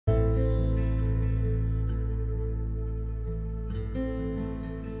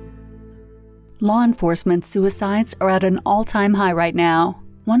Law enforcement suicides are at an all-time high right now.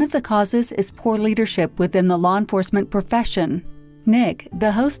 One of the causes is poor leadership within the law enforcement profession. Nick,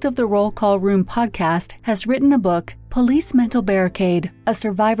 the host of the Roll Call Room podcast, has written a book, Police Mental Barricade, A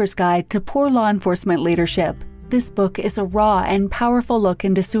Survivor's Guide to Poor Law Enforcement Leadership. This book is a raw and powerful look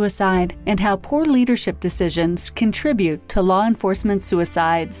into suicide and how poor leadership decisions contribute to law enforcement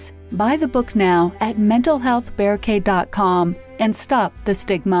suicides. Buy the book now at mentalhealthbarricade.com and stop the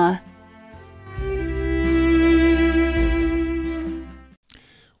stigma.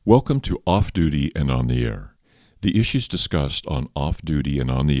 Welcome to Off Duty and On the Air. The issues discussed on Off Duty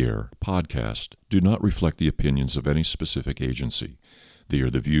and On the Air podcast do not reflect the opinions of any specific agency. They are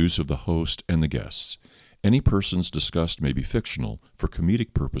the views of the host and the guests. Any persons discussed may be fictional for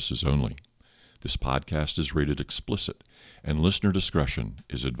comedic purposes only. This podcast is rated explicit, and listener discretion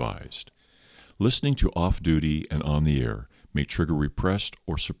is advised. Listening to Off Duty and On the Air may trigger repressed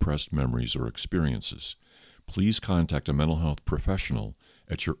or suppressed memories or experiences. Please contact a mental health professional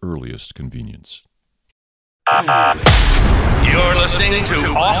at your earliest convenience. You're listening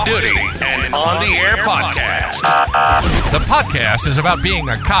to Off Duty and On the Air podcast. The podcast is about being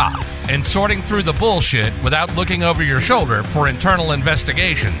a cop and sorting through the bullshit without looking over your shoulder for internal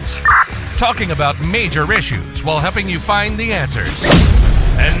investigations. Talking about major issues while helping you find the answers.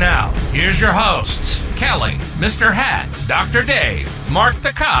 And now, here's your hosts, Kelly, Mr. Hat, Dr. Dave, Mark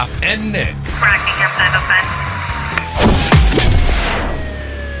the Cop, and Nick. Correcting your final sign.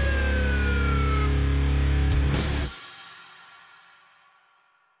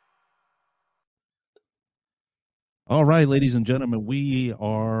 All right, ladies and gentlemen, we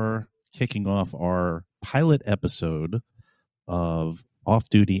are kicking off our pilot episode of Off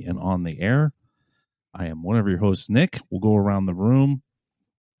Duty and On the Air. I am one of your hosts, Nick. We'll go around the room.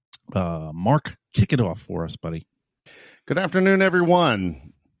 Mark, kick it off for us, buddy. Good afternoon,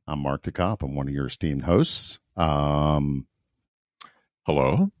 everyone. I'm Mark the Cop. I'm one of your esteemed hosts. Hello,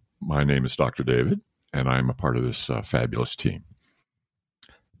 my name is Dr. David, and I'm a part of this fabulous team.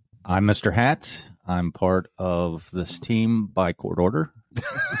 I'm Mr. Hat. I'm part of this team by court order.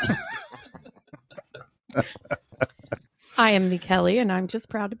 I am the Kelly, and I'm just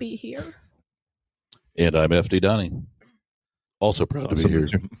proud to be here. And I'm FD Donnie. Also proud to be here.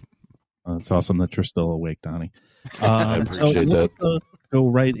 It's awesome that you're still awake, Donnie. I appreciate that. Let's go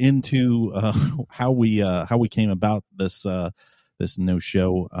right into how we came about this no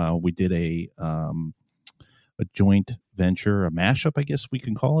show. We did a joint venture, a mashup, I guess we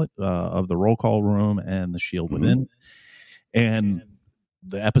can call it, of the Roll Call Room and the Shield Within. And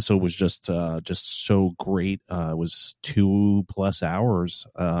the episode was just so great. It was 2+ hours.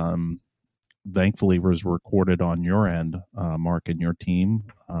 Thankfully, it was recorded on your end, Mark, and your team,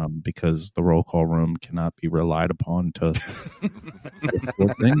 because the Roll Call Room cannot be relied upon to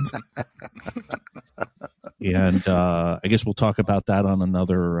record things. And I guess we'll talk about that on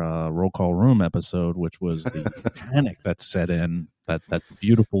another Roll Call Room episode, which was the panic that set in. That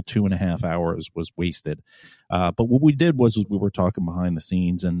beautiful 2.5 hours was wasted. But what we did was we were talking behind the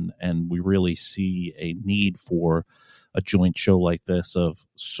scenes, and we really see a need for a joint show like this of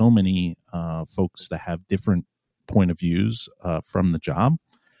so many folks that have different point of views from the job.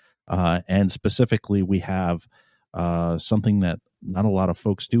 And specifically, we have something that not a lot of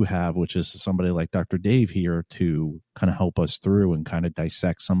folks do have, which is somebody like Dr. Dave here to kind of help us through and kind of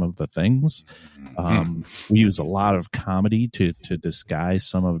dissect some of the things. We use a lot of comedy to disguise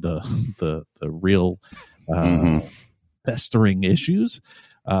some of the real festering issues.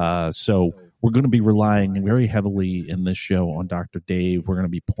 So we're going to be relying very heavily in this show on Dr. Dave. We're going to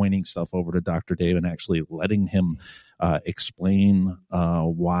be pointing stuff over to Dr. Dave and actually letting him explain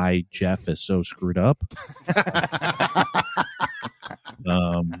why Jeff is so screwed up.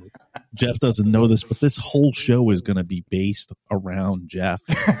 Jeff doesn't know this, but this whole show is going to be based around Jeff.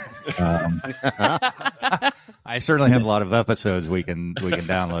 I certainly have a lot of episodes we can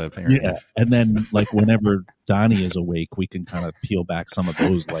download. Yeah, and then like whenever Donnie is awake, we can kind of peel back some of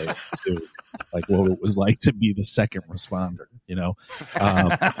those layers too, like what it was like to be the second responder. You know,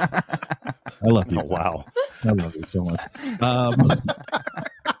 I love you. Oh, wow, I love you so much.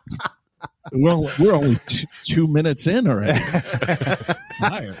 We're only 2 minutes in already.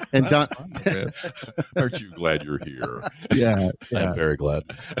 And Don, Aren't you glad you're here? Yeah. I'm very glad.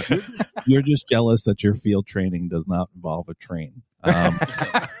 You're just jealous that your field training does not involve a train. We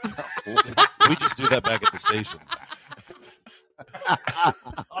just do that back at the station.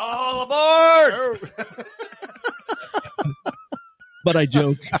 All aboard! But I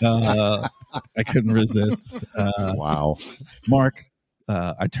joke. I couldn't resist. wow. Mark,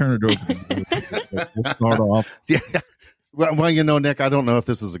 I turn it over to you. We'll start off. Yeah. Well, Nick, I don't know if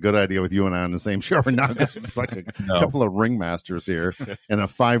this is a good idea with you and I on the same show or not. It's like a couple of ringmasters here in a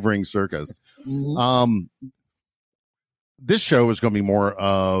 5-ring circus. This show is going to be more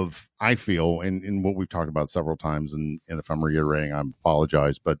of, I feel, and what we've talked about several times, and if I'm reiterating, I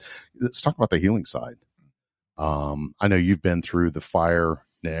apologize, but let's talk about the healing side. I know you've been through the fire,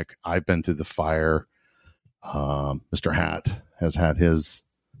 Nick. I've been through the fire. Mr. Hat has had his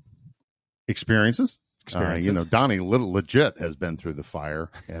experiences. Donnie legit has been through the fire.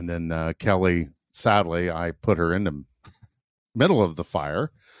 And then Kelly, sadly, I put her in the middle of the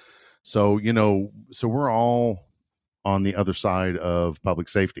fire. So, so we're all on the other side of public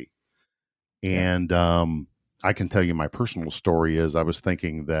safety. And I can tell you my personal story is I was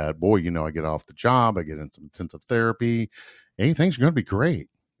thinking that, boy, I get off the job, I get in some intensive therapy, hey, things are going to be great.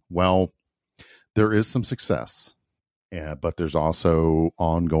 Well, there is some success, but there's also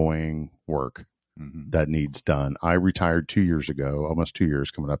ongoing work that needs done. I retired 2 years ago, almost 2 years,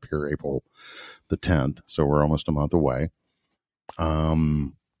 coming up here April the 10th. So we're almost a month away.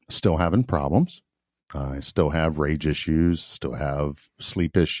 Still having problems. I still have rage issues, still have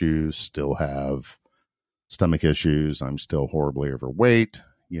sleep issues, still have stomach issues. I'm still horribly overweight,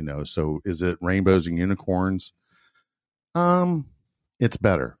 so is it rainbows and unicorns? It's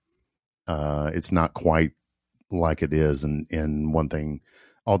better. It's not quite like it is in one thing,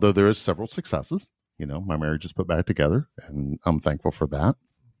 although there is several successes. My marriage is put back together, and I'm thankful for that.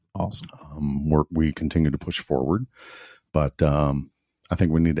 Awesome. We continue to push forward, but I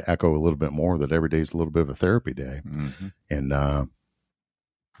think we need to echo a little bit more that every day is a little bit of a therapy day. And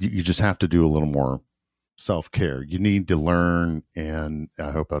you just have to do a little more self-care. You need to learn, and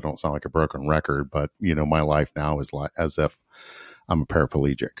I hope I don't sound like a broken record, but my life now is like as if I'm a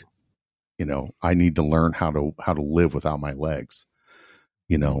paraplegic. I need to learn how to live without my legs.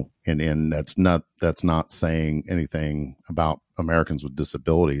 And that's not saying anything about Americans with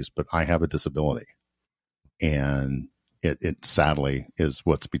disabilities, but I have a disability, and it sadly is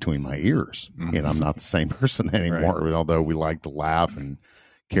what's between my ears, and I'm not the same person anymore. Right. Although we like to laugh and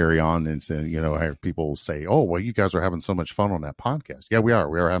carry on, and I hear people say, "Oh, well, you guys are having so much fun on that podcast." Yeah, we are.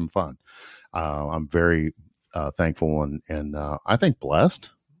 We are having fun. I'm very thankful and I think blessed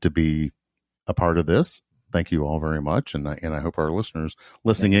to be a part of this. Thank you all very much, and I hope our listeners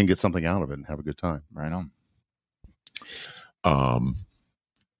listening in get something out of it and have a good time. Right on.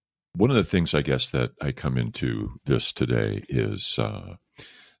 One of the things I guess that I come into this today is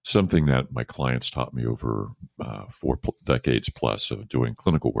something that my clients taught me over 4 decades plus of doing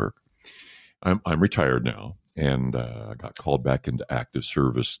clinical work. I'm retired now, and I got called back into active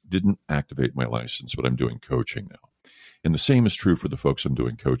service. Didn't activate my license, but I'm doing coaching now. And the same is true for the folks I'm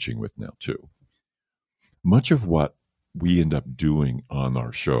doing coaching with now too. Much of what we end up doing on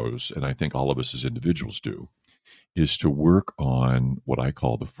our shows, and I think all of us as individuals do, is to work on what I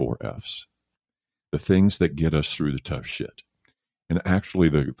call the 4 F's, the things that get us through the tough shit. And actually,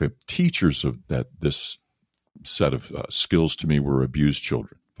 the teachers of this set of skills to me were abused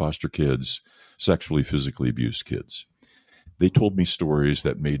children, foster kids, sexually, physically abused kids. They told me stories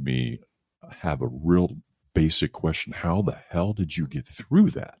that made me have a real basic question. How the hell did you get through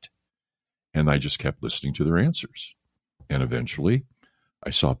that? And I just kept listening to their answers. And eventually,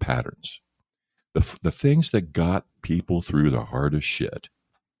 I saw patterns. The things that got people through the hardest shit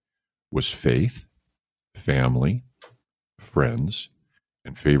was faith, family, friends,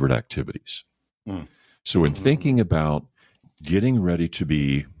 and favorite activities. So in thinking about getting ready to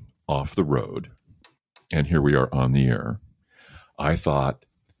be off the road, and here we are on the air, I thought,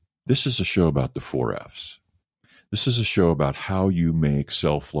 this is a show about the 4 F's. This is a show about how you make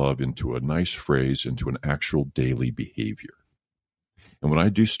self-love into a nice phrase, into an actual daily behavior. And when I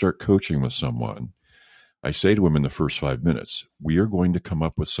do start coaching with someone, I say to them in the first 5 minutes, we are going to come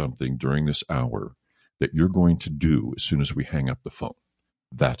up with something during this hour that you're going to do as soon as we hang up the phone.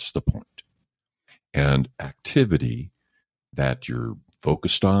 That's the point. And activity that you're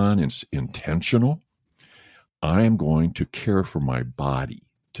focused on, it's intentional. I am going to care for my body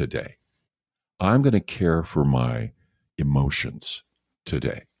today. I'm going to care for my emotions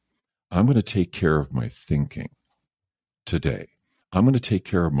today. I'm going to take care of my thinking today. I'm going to take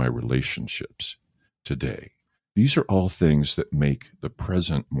care of my relationships today. These are all things that make the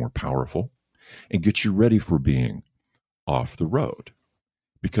present more powerful and get you ready for being off the road.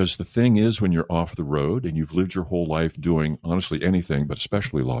 Because the thing is, when you're off the road and you've lived your whole life doing honestly anything, but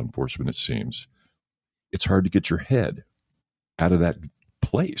especially law enforcement, it seems, it's hard to get your head out of that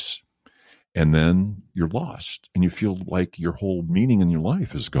place. And then you're lost and you feel like your whole meaning in your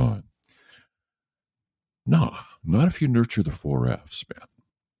life is gone. No, not if you nurture the 4 F's, man.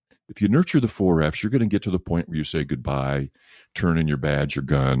 If you nurture the 4 F's, you're going to get to the point where you say goodbye, turn in your badge, your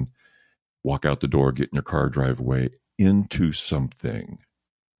gun, walk out the door, get in your car, drive away into something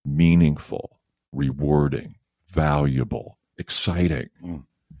meaningful, rewarding, valuable, exciting.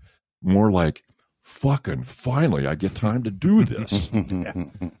 More like, fucking finally, I get time to do this.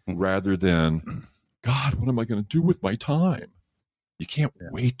 Rather than, God, what am I going to do with my time? You can't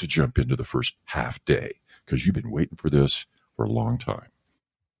wait to jump into the first half day because you've been waiting for this for a long time.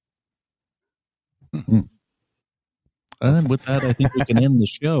 And with that, I think we can end the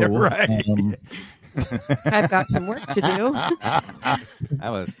show. Right. I've got some work to do. That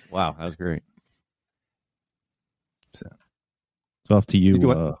was great. So it's off to you,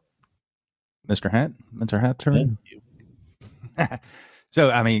 Mr. Hat turn.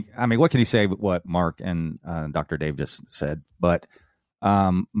 So I mean, what can you say with what Mark and Dr. Dave just said? But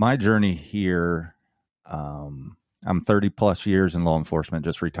my journey here, I'm 30 plus years in law enforcement.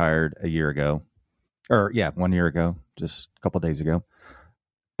 Just retired a year ago, 1 year ago, just a couple of days ago.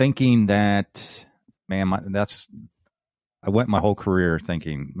 Thinking that, man, I went my whole career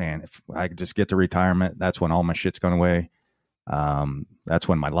thinking, man, if I could just get to retirement, that's when all my shit's going away. That's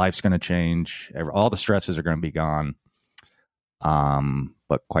when my life's going to change. All the stresses are going to be gone.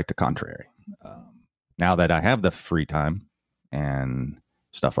 But quite the contrary. Now that I have the free time and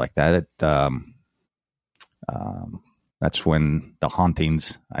stuff like that, that's when the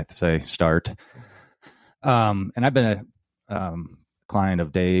hauntings, I'd say, start. And I've been a client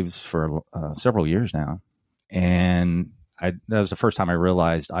of Dave's for several years now. And that was the first time I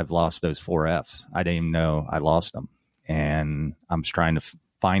realized I've lost those 4 F's. I didn't even know I lost them. And I'm just trying to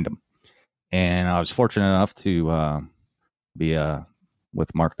find them. And I was fortunate enough to be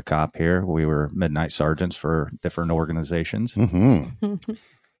with Mark the Cop here. We were midnight sergeants for different organizations.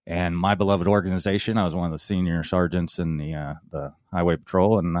 And my beloved organization, I was one of the senior sergeants in the highway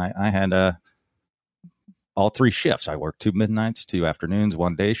patrol. And I had all 3 shifts. I worked 2 midnights, 2 afternoons,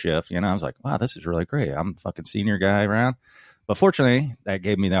 1 day shift. I was like, wow, this is really great. I'm the fucking senior guy around. But fortunately, that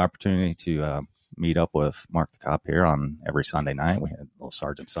gave me the opportunity to meet up with Mark the Cop here on every Sunday night. We had a little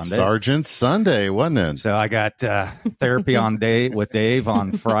Sergeant Sunday. Sergeant Sunday, wasn't it? So I got therapy with Dave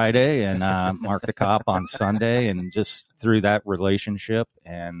on Friday and Mark the Cop on Sunday. And just through that relationship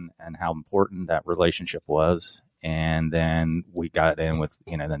and how important that relationship was. And then we got in with,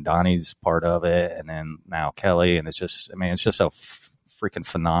 then Donnie's part of it. And then now Kelly. And it's just a freaking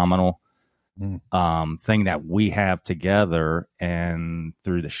phenomenal thing that we have together. And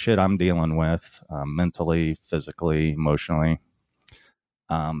through the shit I'm dealing with mentally, physically, emotionally,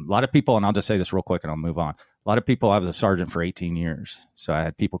 a lot of people, and I'll just say this real quick and I'll move on. A lot of people, I was a sergeant for 18 years. So I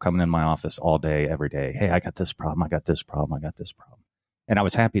had people coming in my office all day, every day. Hey, I got this problem. I got this problem. I got this problem. And I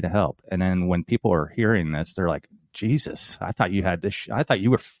was happy to help. And then when people are hearing this, they're like, Jesus, I thought you had this. I thought you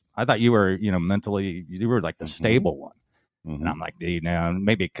were, mentally, you were like the stable one. And I'm like,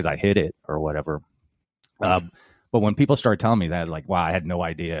 maybe because I hit it or whatever. But when people start telling me that, like, wow, I had no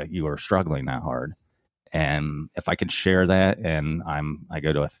idea you were struggling that hard. And if I can share that, and I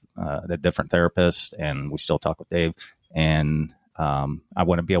go to a different therapist, and we still talk with Dave, and I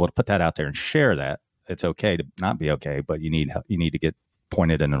want to be able to put that out there and share that. It's okay to not be okay, but you need to get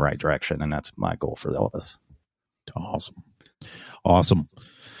pointed in the right direction, and that's my goal for all of us. Awesome.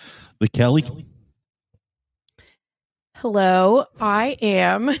 The Kelly. Hello, I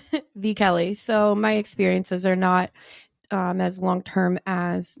am the Kelly. So my experiences are not as long-term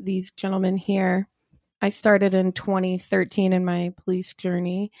as these gentlemen here. I started in 2013 in my police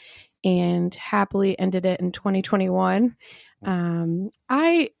journey and happily ended it in 2021.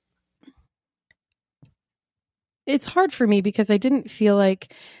 It's hard for me because I didn't feel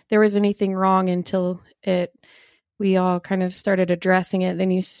like there was anything wrong until we all kind of started addressing it. Then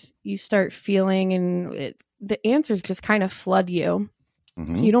you start feeling, and the answers just kind of flood you.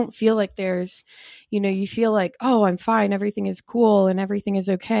 You don't feel like there's, you feel like, oh, I'm fine. Everything is cool and everything is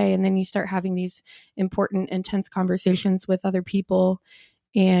okay. And then you start having these important, intense conversations with other people,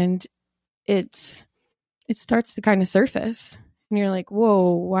 and it starts to kind of surface. And you're like,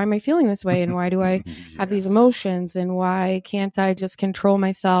 whoa, why am I feeling this way? And why do I have these emotions? And why can't I just control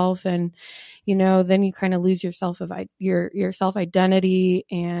myself? And, then you kind of lose your self-identity.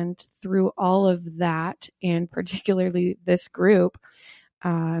 And through all of that, and particularly this group,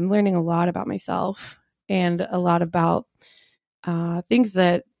 I'm learning a lot about myself and a lot about things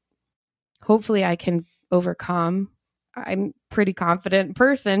that hopefully I can overcome. I'm a pretty confident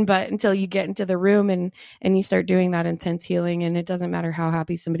person, but until you get into the room and you start doing that intense healing, and it doesn't matter how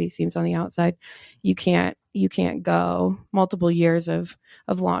happy somebody seems on the outside, you can't you can't go multiple years of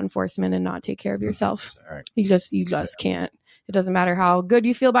law enforcement and not take care of yourself. You just can't. It doesn't matter how good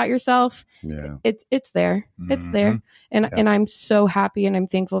you feel about yourself. Yeah. It's there. It's there. And I'm so happy and I'm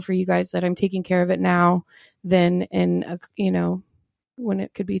thankful for you guys that I'm taking care of it now than in, when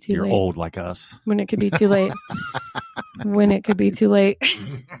it could be too You're late. old like us. When it could be too late. When it could be too late.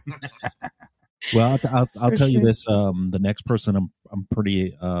 Well, I'll tell you sure. this. The next person I'm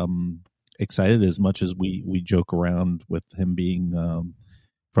pretty excited, as much as we joke around with him being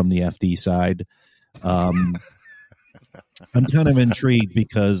from the FD side. I'm kind of intrigued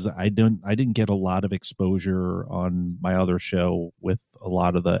because I didn't get a lot of exposure on my other show with a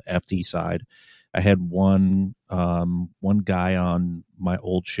lot of the FD side. I had one guy on my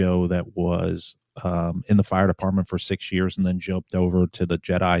old show that was in the fire department for 6 years and then jumped over to the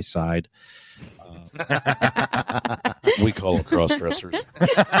Jedi side. We call them cross-dressers.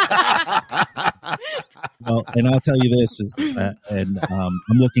 Well, and I'll tell you this is, and I'm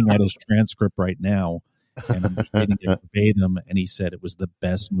looking at his transcript right now, and I'm just reading it verbatim, and he said it was the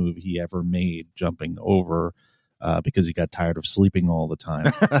best move he ever made, jumping over because he got tired of sleeping all the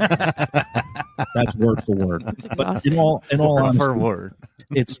time. That's word for word. But in all honesty,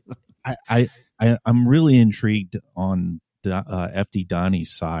 it's I'm really intrigued on FD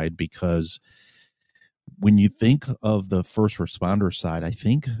Donnie's side, because when you think of the first responder side, I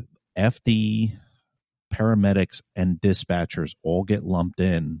think FD paramedics and dispatchers all get lumped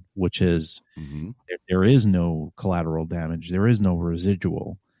in, which is there is no collateral damage, there is no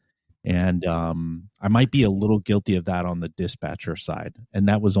residual. And I might be a little guilty of that on the dispatcher side. And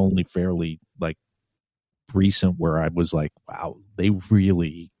that was only fairly recent, where I was like, wow, they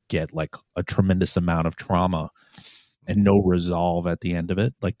really get a tremendous amount of trauma and no resolve at the end of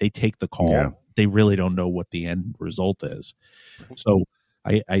it. They take the call. Yeah. They really don't know what the end result is. So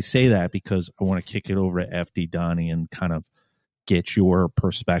I say that because I want to kick it over to FD Donnie and kind of get your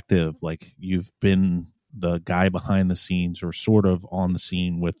perspective. You've been the guy behind the scenes, or sort of on the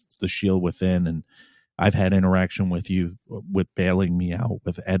scene with the Shield Within, and I've had interaction with you with bailing me out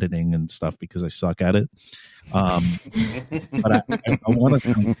with editing and stuff because I suck at it. But I want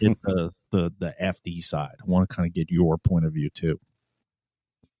to kind of get the FD side. I want to kind of get your point of view too.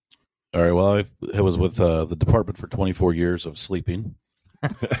 All right. Well, I was with the department for 24 years of sleeping.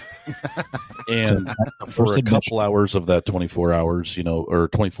 And for a couple hours of that 24 hours, or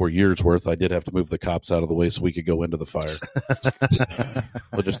 24 years worth, I did have to move the cops out of the way so we could go into the fire.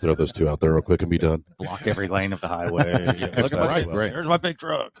 We'll just throw those two out there real quick and be done. Block every lane of the highway. Look at my There's my big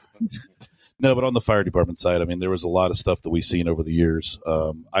truck. No, but on the fire department side, I mean, there was a lot of stuff that we've seen over the years.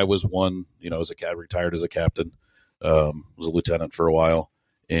 I was one, retired as a captain, was a lieutenant for a while.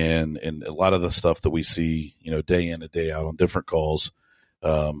 And a lot of the stuff that we see, day in and day out on different calls,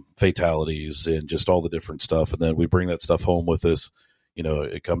 fatalities and just all the different stuff. And then we bring that stuff home with us.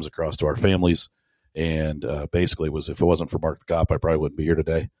 It comes across to our families. And basically if it wasn't for Mark the Cop, I probably wouldn't be here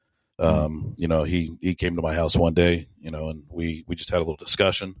today. He came to my house one day, and we just had a little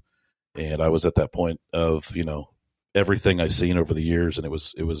discussion. And I was at that point of, everything I've seen over the years, and it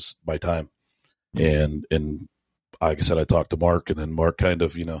was my time. And like I said, I talked to Mark, and then Mark kind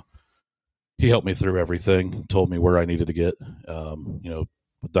of, he helped me through everything, told me where I needed to get,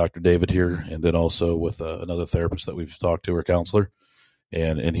 with Dr. David here, and then also with another therapist that we've talked to, or counselor,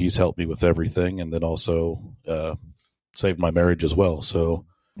 and he's helped me with everything, and then also saved my marriage as well. So,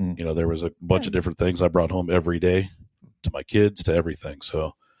 there was a bunch of different things I brought home every day to my kids, to everything.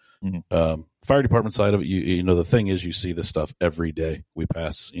 So, fire department side of it, the thing is, you see this stuff every day. We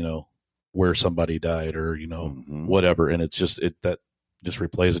pass, where somebody died, or whatever, and it's just that just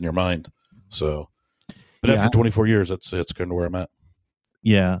replays in your mind. So, but after 24 years, that's kind of where I'm at.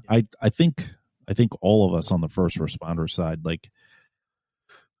 Yeah, I think all of us on the first responder side,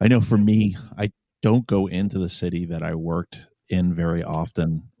 I know for me, I don't go into the city that I worked in very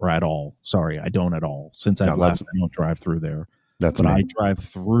often, or at all. Sorry, I don't at all. Since I've left, I don't drive through there. I drive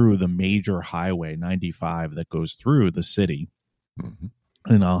through the major highway 95 that goes through the city. Mm-hmm.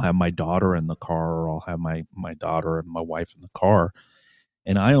 And I'll have my daughter in the car, or I'll have my daughter and my wife in the car.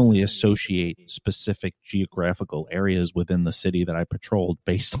 And I only associate specific geographical areas within the city that I patrolled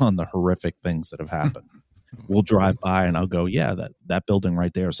based on the horrific things that have happened. We'll drive by and I'll go, yeah, that building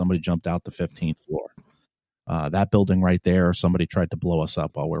right there, somebody jumped out the 15th floor. That building right there, somebody tried to blow us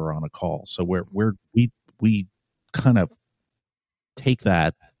up while we were on a call. So we kind of take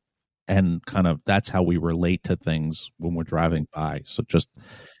that, and kind of that's how we relate to things when we're driving by. So just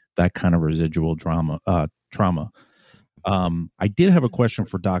that kind of residual trauma. I did have a question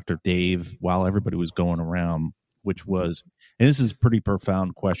for Dr. Dave while everybody was going around. which was, and this is a pretty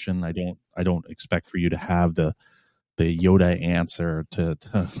profound question. I don't expect for you to have the Yoda answer to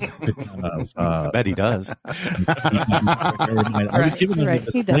I bet he does. I was giving him Right,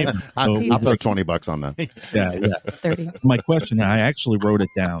 the he does. disclaimer. I'll throw $20 on that. Yeah. 30. My question, I actually wrote it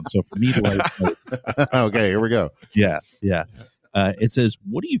down. So for me to write, Okay, here we go. yeah. It says,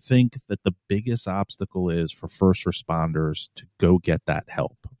 what do you think that the biggest obstacle is for first responders to go get that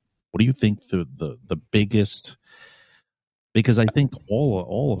help? What do you think the biggest? Because I think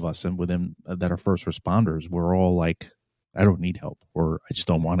all of us and within that are first responders, we're all like, I don't need help, or I just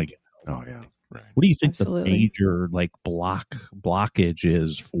don't want to get help. Oh yeah, Right. What do you think Absolutely. the major like blockage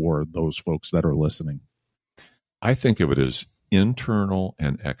is for those folks that are listening? I think of it as internal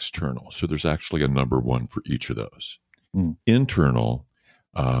and external. So there's actually a number one for each of those. Internal,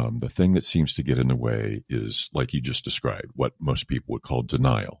 the thing that seems to get in the way is, like you just described, what most people would call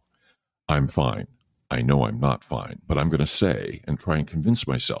denial. I'm fine. I know I'm not fine, but I'm going to say and try and convince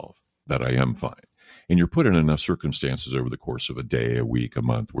myself that I am fine. And you're put in enough circumstances over the course of a day, a week, a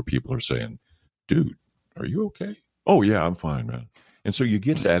month where people are saying, dude, are you okay? Oh, yeah, I'm fine, man. And so you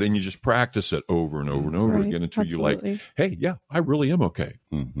get that and you just practice it over and over and over Right, again until absolutely. you're like, hey, yeah, I really am okay.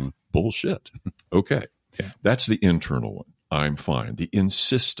 Mm-hmm. Bullshit. Okay. Yeah. That's the internal one. I'm fine. The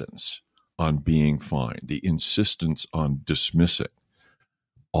insistence on being fine, the insistence on dismissing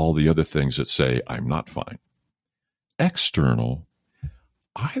all the other things that say I'm not fine. External,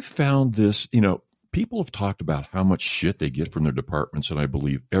 I've found this, people have talked about how much shit they get from their departments, and I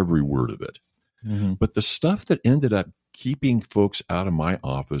believe every word of it. Mm-hmm. But the stuff that ended up keeping folks out of my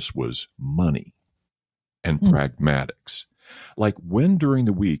office was money and pragmatics. Like, when during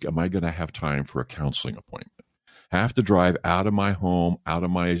the week am I going to have time for a counseling appointment? Have to drive out of my home, out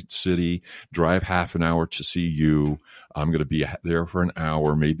of my city, drive half an hour to see you. I'm going to be there for an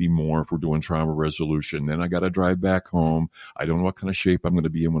hour, maybe more if we're doing trauma resolution. Then I got to drive back home. I don't know what kind of shape I'm going to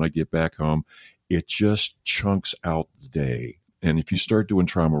be in when I get back home. It just chunks out the day. And if you start doing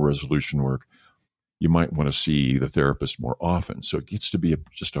trauma resolution work, you might want to see the therapist more often. So it gets to be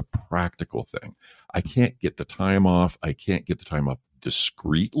just a practical thing. I can't get the time off. I can't get the time off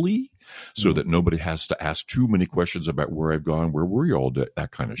discreetly so that nobody has to ask too many questions about where I've gone, where were you all day,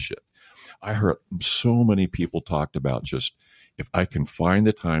 that kind of shit. I heard so many people talked about just, if I can find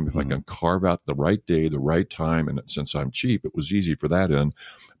the time, if I can carve out the right day, the right time, and since I'm cheap, it was easy for that end,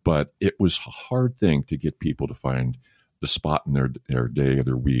 but it was a hard thing to get people to find the spot in their day or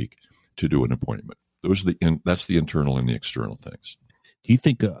their week to do an appointment. That's the internal and the external things. Do you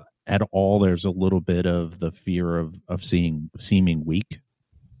think at all there's a little bit of the fear of seeming weak?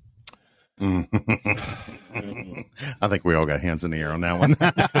 I think we all got hands in the air on that one.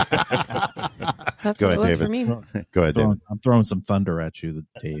 That's Go what ahead, it was David. for me. Go ahead, David. I'm throwing some thunder at you,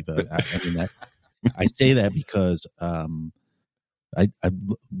 Dave. I say that because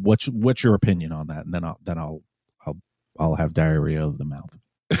what's your opinion on that? And then I'll have diarrhea of the mouth.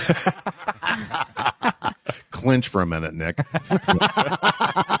 Clinch for a minute, Nick.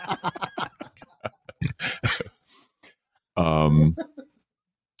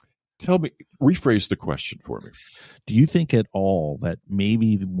 Tell me, rephrase the question for me. Do you think at all that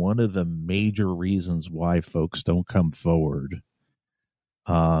maybe one of the major reasons why folks don't come forward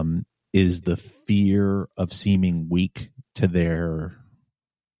is the fear of seeming weak to their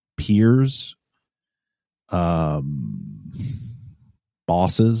peers,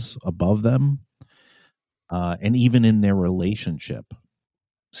 bosses above them, and even in their relationship,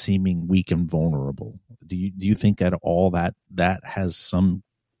 seeming weak and vulnerable? Do you think at all that has some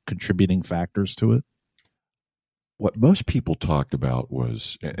contributing factors to it? What most people talked about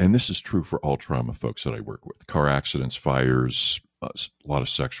was, and this is true for all trauma folks that I work with, car accidents, fires, a lot of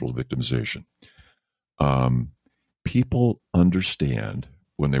sexual victimization. People understand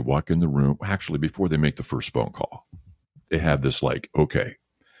when they walk in the room, actually before they make the first phone call, they have this like, okay,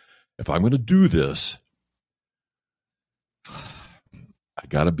 if I'm going to do this, I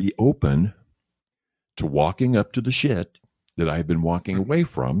got to be open to walking up to the shit that I've been walking away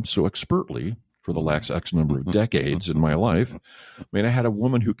from so expertly for the last X number of decades in my life. I mean, I had a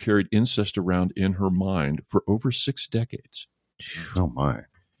woman who carried incest around in her mind for over 6 decades. Oh, my.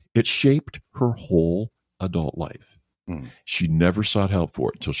 It shaped her whole adult life. She never sought help for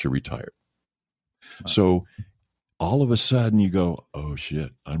it until she retired. So all of a sudden you go, oh,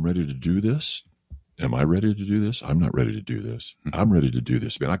 shit, I'm ready to do this. Am I ready to do this? I'm not ready to do this. I'm ready to do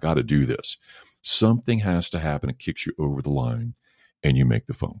this. Man, I got to do this. Something has to happen. It kicks you over the line, and you make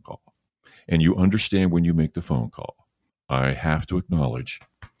the phone call. And you understand when you make the phone call, I have to acknowledge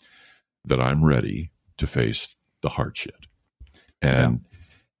that I'm ready to face the hard shit. And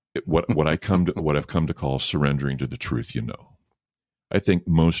what I've come to call surrendering to the truth. I think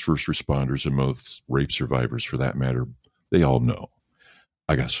most first responders and most rape survivors, for that matter, they all know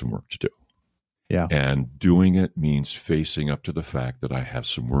I got some work to do. Yeah. And doing it means facing up to the fact that I have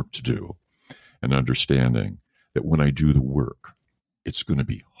some work to do and understanding that when I do the work, it's going to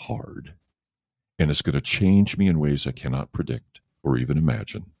be hard and it's going to change me in ways I cannot predict or even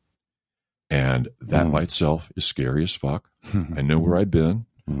imagine. And that by itself is scary as fuck. I know where I've been.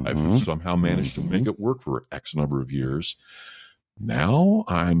 I've somehow managed to make it work for X number of years. Now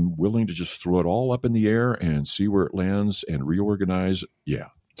I'm willing to just throw it all up in the air and see where it lands and reorganize. Yeah.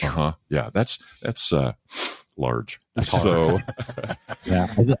 Yeah. That's large. So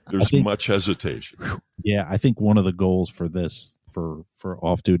there's much hesitation. Yeah. I think one of the goals for this, for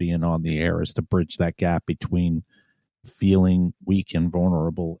Off Duty and On the Air, is to bridge that gap between feeling weak and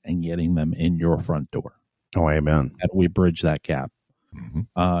vulnerable and getting them in your front door. Oh, amen. And we bridge that gap.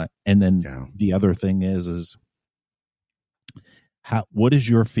 And then the other thing is what is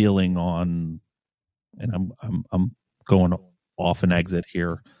your feeling on, and I'm going off an exit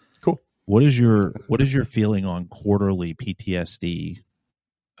here. Cool. What is your feeling on quarterly PTSD?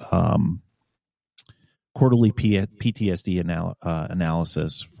 Quarterly PTSD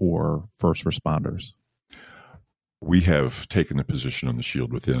analysis for first responders. We have taken a position on the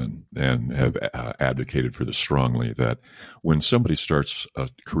Shield Within and have advocated for this strongly, that when somebody starts a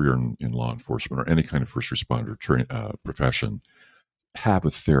career in law enforcement or any kind of first responder profession, have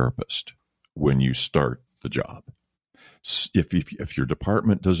a therapist when you start the job. If your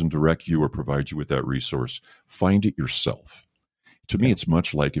department doesn't direct you or provide you with that resource, find it yourself. To me, it's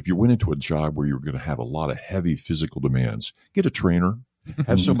much like if you went into a job where you're going to have a lot of heavy physical demands, get a trainer.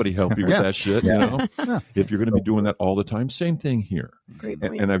 Have somebody help you with that shit. If you're going to be doing that all the time, same thing here.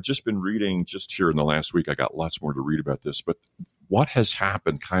 And I've just been reading just here in the last week. I got lots more to read about this, but what has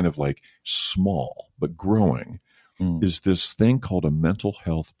happened, kind of like small but growing, is this thing called a mental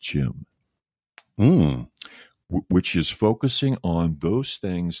health gym, which is focusing on those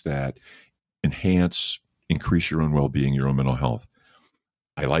things that increase your own well-being, your own mental health.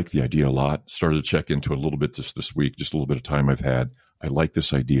 I like the idea a lot. Started to check into it a little bit this week, just a little bit of time I've had. I like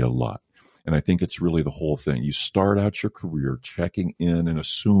this idea a lot. And I think it's really the whole thing. You start out your career checking in and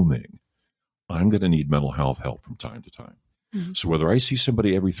assuming I'm going to need mental health help from time to time. So whether I see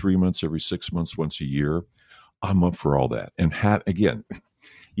somebody every 3 months, every 6 months, once a year, I'm up for all that. And again,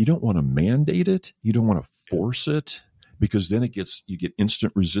 you don't want to mandate it. You don't want to force it, because then you get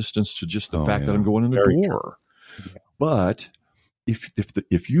instant resistance to just the fact that I'm going in the door. But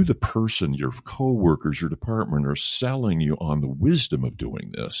if you, the person, your coworkers, your department, are selling you on the wisdom of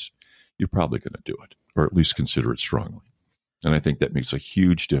doing this, you're probably going to do it, or at least consider it strongly. And I think that makes a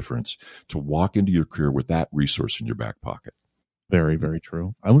huge difference to walk into your career with that resource in your back pocket. Very, very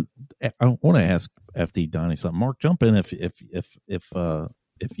true. I want to ask FD Donnie something. Mark, jump in if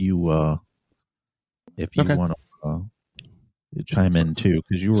you want to chime in too,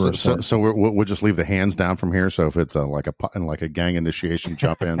 because you were so we'll just leave the hands down from here. So if it's like a gang initiation,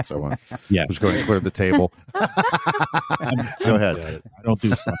 jump in. So yeah, just go ahead and clear the table. Go ahead. I don't do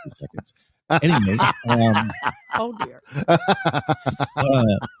 60 seconds. Anyway, oh dear.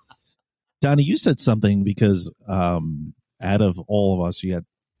 Donnie, you said something, because out of all of us, you had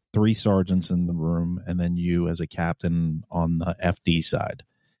 3 sergeants in the room, and then you as a captain on the FD side.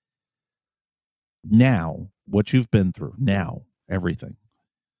 Now, what you've been through, now, everything.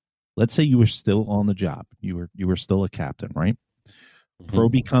 Let's say you were still on the job. You were still a captain, right?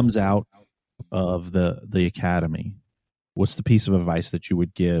 Proby comes out of the academy. What's the piece of advice that you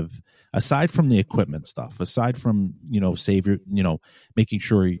would give, aside from the equipment stuff, aside from, making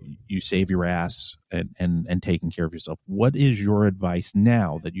sure you save your ass and taking care of yourself? What is your advice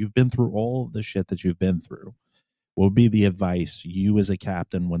now that you've been through all of the shit that you've been through? What would be the advice you as a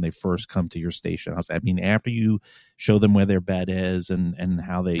captain when they first come to your station? I mean, after you show them where their bed is and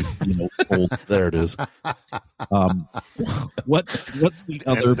how they, hold. There it is. What's the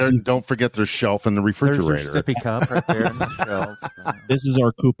other? Don't forget their shelf in the refrigerator. There's your sippy cup right there in the shelf. This is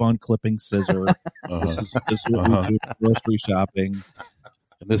our coupon clipping scissor. This is what we do for grocery shopping.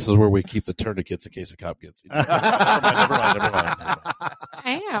 And this is where we keep the tourniquets in case a cop gets you. Never mind.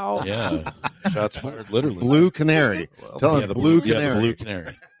 Ow. Yeah. Shots fired, literally. Blue Canary. Tell him the Blue Canary. Yeah, the Blue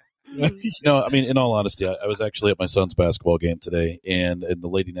Canary. No, I mean, in all honesty, I was actually at my son's basketball game today, and the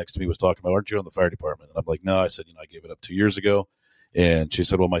lady next to me was talking about, aren't you on the fire department? And I'm like, no. I said, I gave it up 2 years ago. And she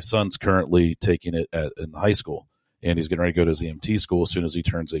said, well, my son's currently taking it in high school, and he's getting ready to go to his EMT school as soon as he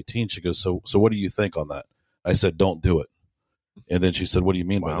turns 18. She goes, so what do you think on that? I said, don't do it. And then she said, what do you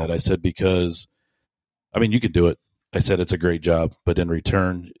mean by that? I said, because, I mean, you could do it. I said it's a great job, but in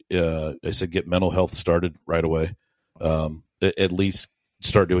return, I said get mental health started right away. At least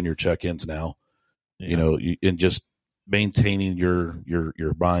start doing your check-ins now. Yeah. And just maintaining your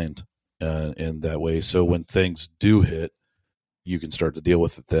mind in that way. So when things do hit, you can start to deal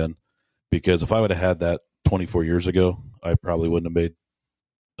with it then. Because if I would have had that 24 years ago, I probably wouldn't have made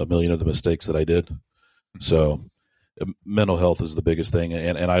a million of the mistakes that I did. So mental health is the biggest thing.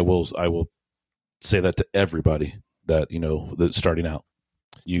 And I will say that to everybody that, that's starting out.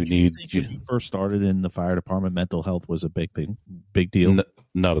 When you first started in the fire department, mental health was a big deal?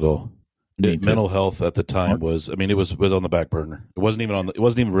 Not at all. Mental health at the time was on the back burner. It wasn't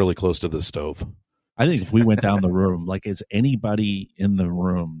even really close to the stove. I think if we went down the room, like, is anybody in the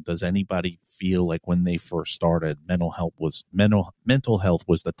room, does anybody feel like when they first started, mental health was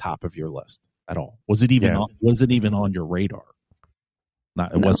the top of your list at all? Was it even on your radar?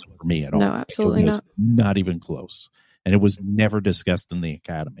 It wasn't for me at all. No, absolutely not. Not even close. And it was never discussed in the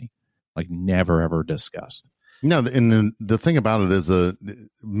academy. Like, never ever discussed. No, and the thing about it is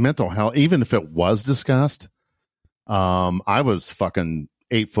mental health, even if it was discussed, I was fucking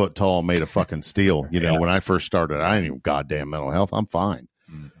 8 foot tall, made of fucking steel. When I first started, I didn't even goddamn mental health. I'm fine.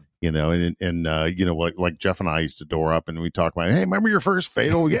 Mm-hmm. Like Jeff and I used to door up and we talk about, hey, remember your first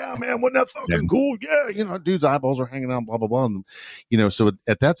fatal? Yeah, man, wasn't that fucking cool? Yeah, dude's eyeballs are hanging out, blah, blah, blah. And, so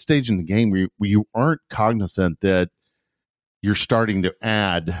at that stage in the game where you aren't cognizant that you're starting to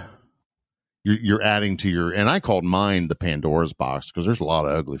add, you're adding to your, and I called mine the Pandora's box because there's a lot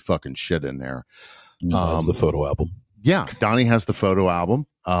of ugly fucking shit in there. It's the photo album. Yeah, Donnie has the photo album.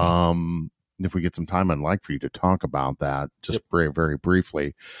 If we get some time, I'd like for you to talk about that just very, very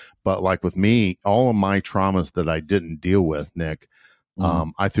briefly. But like with me, all of my traumas that I didn't deal with, Nick,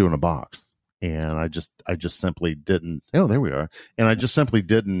 I threw in a box, and I just simply didn't. Oh, there we are. And I just simply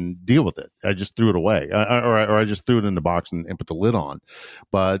didn't deal with it. I just threw it away, or I just threw it in the box and put the lid on.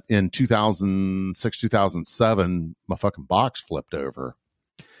 But in 2006, 2007, my fucking box flipped over.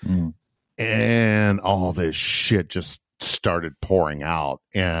 And all this shit just started pouring out,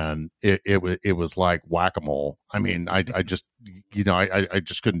 and it was like whack-a-mole. I mean, I just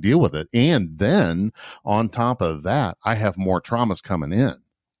couldn't deal with it. And then on top of that, I have more traumas coming in.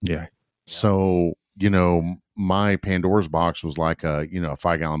 Yeah. So, my Pandora's box was like a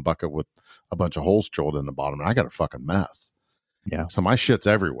 5-gallon bucket with a bunch of holes drilled in the bottom, and I got a fucking mess. Yeah. So my shit's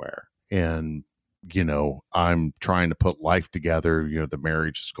everywhere. And I'm trying to put life together. The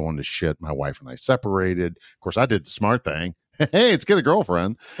marriage is going to shit. My wife and I separated. Of course, I did the smart thing. Hey, let's get a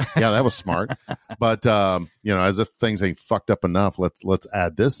girlfriend. Yeah, that was smart. But, as if things ain't fucked up enough, let's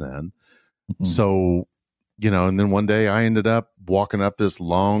add this in. Mm-hmm. So, and then one day I ended up walking up this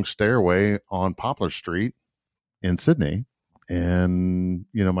long stairway on Poplar Street in Sydney. And,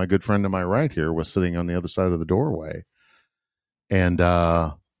 my good friend to my right here was sitting on the other side of the doorway. And,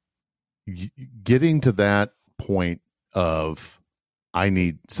 getting to that point of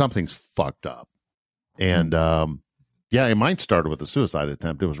something's fucked up. And it might start with a suicide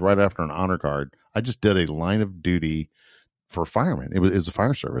attempt. It was right after an honor guard. I just did a line of duty for firemen. It was a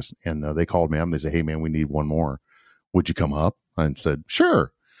fire service, and they called me up and they said, hey man, we need one more, would you come up? I said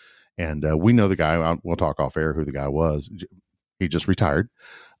sure. And we know the guy. We'll talk off air who the guy was. He just retired.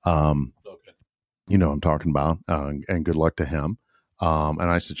 Okay. I'm talking about, and good luck to him. And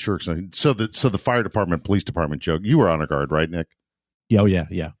I said, sure. So the fire department, police department joke, you were honor guard, right, Nick? Oh, yeah.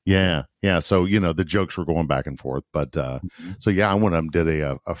 Yeah. So, the jokes were going back and forth, but, so yeah, I went up and did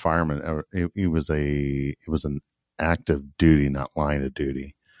a fireman. It was an active duty, not line of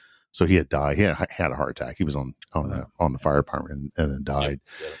duty. So he had died. He had a heart attack. He was on the fire department and then died.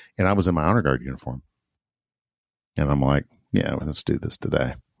 Yeah. And I was in my honor guard uniform. And I'm like, yeah, let's do this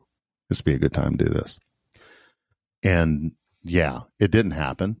today. This would be a good time to do this. And yeah, it didn't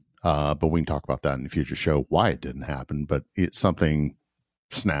happen. But we can talk about that in the future show, why it didn't happen. But something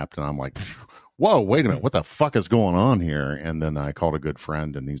snapped, and I'm like, whoa, wait a minute. What the fuck is going on here? And then I called a good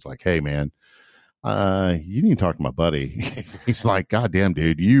friend, and he's like, hey, man, you need to talk to my buddy. He's like, God damn,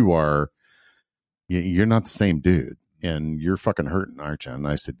 dude, you're not the same dude, and you're fucking hurting, aren't you? And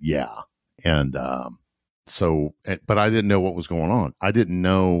I said, yeah. And but I didn't know what was going on. I didn't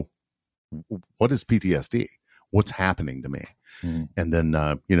know what is PTSD. What's happening to me? And then,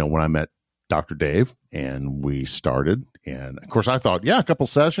 when I met Dr. Dave and we started, and of course I thought, yeah, a couple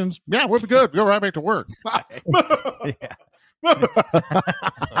sessions. Yeah, we'll be good. Go right back to work.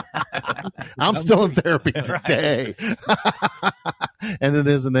 I'm still in therapy today. And it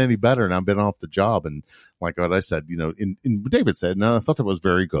isn't any better. And I've been off the job. And like what I said, in David said, no, I thought that was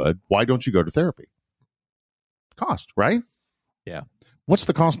very good. Why don't you go to therapy? Cost, right? Yeah. What's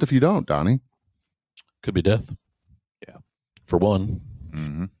the cost if you don't, Donnie? Could be death. for one.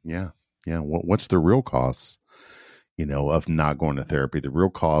 Mm-hmm. Yeah. What's the real costs, of not going to therapy? The real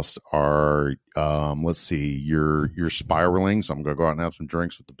costs are, let's see, you're spiraling. So I'm going to go out and have some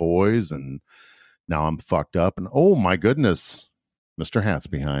drinks with the boys, and now I'm fucked up. And oh my goodness, Mr. Hat's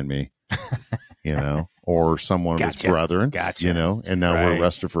behind me, or someone of his brethren, and now we're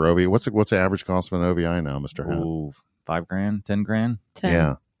arrested for OVI. What's the average cost of an OVI now, Mr. Hat? Ooh, $5,000,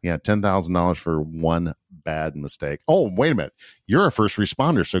 $10,000. Yeah, $10,000 for one bad mistake. Oh, wait a minute. You're a first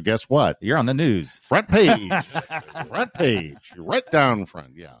responder, so guess what? You're on the news. Front page. Front page. Right down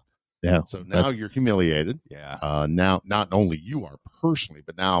front. Yeah. So now you're humiliated. Yeah. Now, not only you are personally,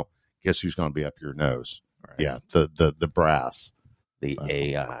 but now guess who's going to be up your nose? Right. Yeah, the brass. The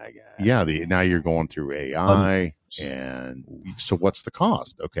AI guy. Yeah, now you're going through AI. And so what's the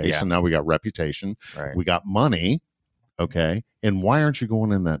cost? Okay, so now we got reputation. Right. We got money. Okay. And why aren't you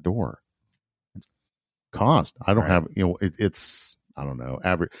going in that door? Cost. I don't have, it's, I don't know,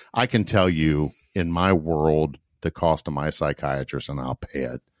 average. I can tell you in my world, the cost of my psychiatrist, and I'll pay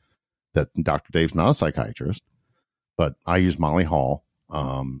it. That Dr. Dave's not a psychiatrist, but I use Molly Hall.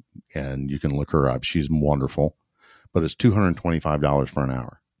 And you can look her up. She's wonderful, but it's $225 for an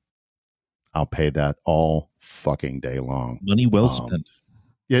hour. I'll pay that all fucking day long. Money well spent.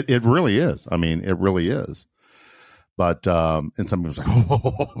 It really is. I mean, it really is. But, and some people's like,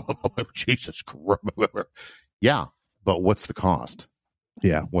 oh, Jesus Christ. Yeah. But what's the cost?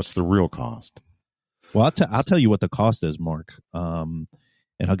 Yeah. What's the real cost? Well, I'll tell you what the cost is, Mark. And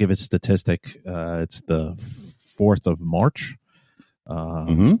I'll give a statistic. It's the 4th of March.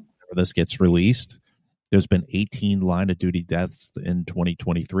 Whenever this gets released, there's been 18 line of duty deaths in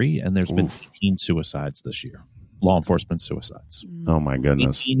 2023, and there's been 18 suicides this year. Law enforcement suicides. Oh my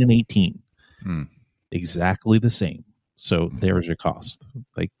goodness. 18 and 18. Exactly the same. So there's your cost.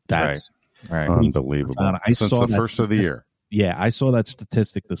 Like that's right. Unbelievable. Since the first of the year. Yeah, I saw that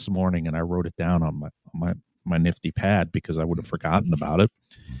statistic this morning, and I wrote it down on my nifty pad because I would have forgotten about it.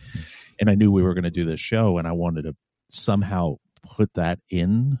 And I knew we were going to do this show, and I wanted to somehow put that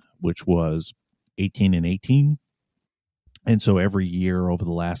in, which was 18 and 18. And so every year over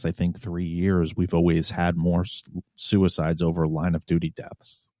the last, I think, 3 years, we've always had more suicides over line of duty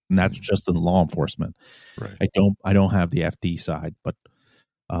deaths. And that's just in law enforcement. Right. I don't have the FD side, but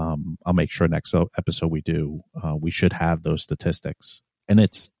I'll make sure next episode we do, we should have those statistics. And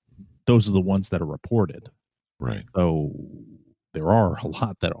those are the ones that are reported. Right. So there are a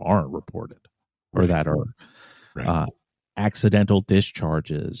lot that aren't reported or that are accidental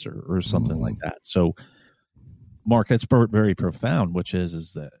discharges or something like that. So, Mark, that's very profound, which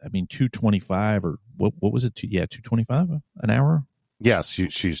is that, I mean, 225 or what was it? Yeah, 225 an hour? Yes,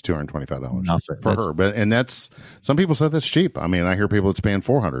 she's $225 Nothing. for her. But that's some people say that's cheap. I mean, I hear people that's paying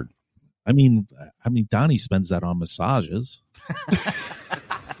 $400. I mean, Donnie spends that on massages.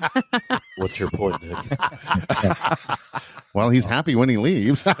 What's your point, Nick? Well, he's happy when he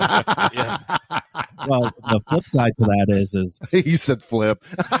leaves. Well, the flip side to that is you said flip.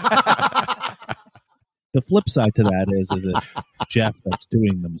 The flip side to that is it Jeff that's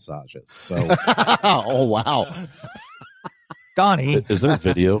doing the massages. So, oh wow, Donnie, is there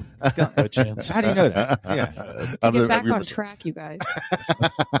video by chance? How do you know that? Yeah. To get back on track, you guys.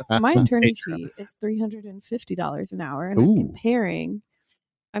 My attorney fee is $350 an hour, and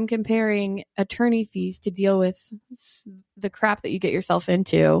I'm comparing attorney fees to deal with the crap that you get yourself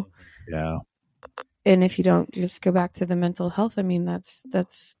into. Yeah. And if you don't just go back to the mental health, I mean,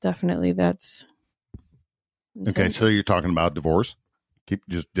 that's definitely intense. Okay, so you're talking about divorce? Keep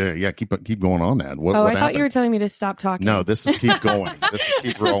going on that. What I thought happened? you were telling me to stop talking. No, this is keep going. This is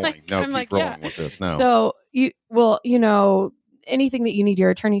keep rolling. No, I'm keep rolling with this. No. So anything that you need your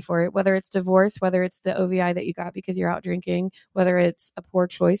attorney for, whether it's divorce, whether it's the OVI that you got because you're out drinking, whether it's a poor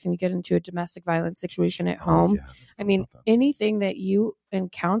choice and you get into a domestic violence situation at home. Yeah. I mean, anything that you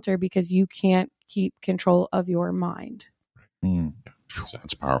encounter because you can't keep control of your mind.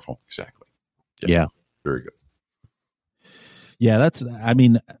 That's powerful. Exactly. Yeah. Very good. Yeah,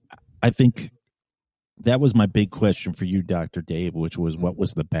 I think that was my big question for you, Dr. Dave, which was what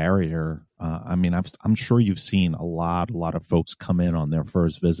was the barrier? I'm sure you've seen a lot of folks come in on their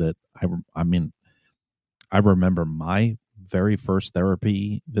first visit. I remember my very first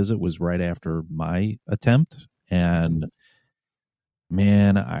therapy visit was right after my attempt. And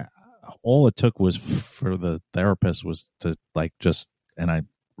man, all it took was for the therapist was to and I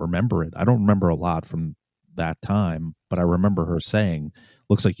remember it. I don't remember a lot from that time, but I remember her saying,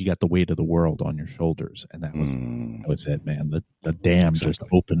 looks like you got the weight of the world on your shoulders. And that was it, man. The dam just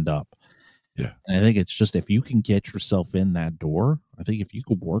opened up. Yeah. And I think it's just, if you can get yourself in that door, I think if you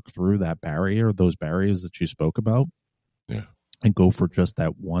could work through that barrier, those barriers that you spoke about, and go for just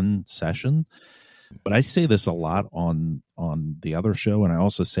that one session. But I say this a lot on the other show, and I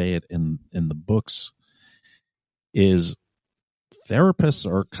also say it in the books, is therapists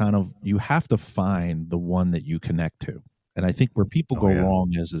are kind of, you have to find the one that you connect to. And I think where people go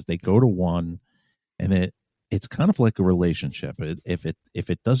wrong is they go to one, and it's kind of like a relationship. If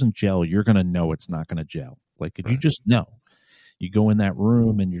it doesn't gel, you're going to know it's not going to gel. Like, if you just know, you go in that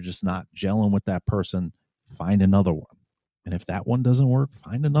room and you're just not gelling with that person, find another one. And if that one doesn't work,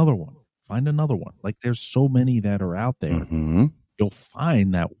 find another one. Find another one. Like, there's so many that are out there. Mm-hmm. You'll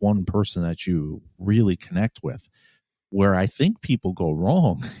find that one person that you really connect with. Where I think people go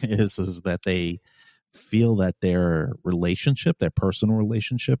wrong is that they feel that their relationship, their personal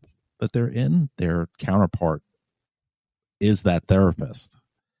relationship that they're in, their counterpart is that therapist.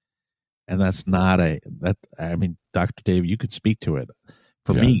 And that's not Dr. Dave, you could speak to it.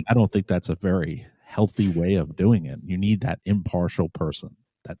 For me, I don't think that's a very healthy way of doing it. You need that impartial person,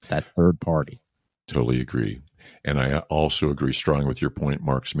 that third party. Totally agree. And I also agree strongly with your point.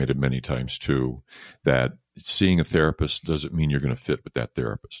 Mark's made it many times too, that seeing a therapist doesn't mean you're going to fit with that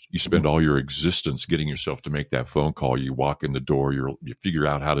therapist. You spend all your existence getting yourself to make that phone call. You walk in the door, you figure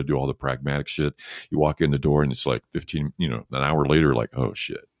out how to do all the pragmatic shit. You walk in the door and it's like 15, an hour later, like, oh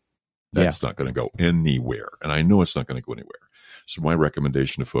shit, that's not going to go anywhere. And I know it's not going to go anywhere. So my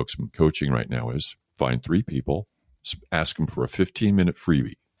recommendation to folks in coaching right now is find 3 people, ask them for a 15-minute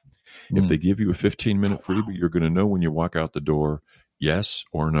freebie. If they give you a 15-minute freebie, you're going to know when you walk out the door, yes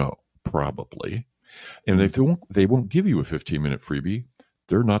or no, probably. And if they won't give you a 15-minute freebie,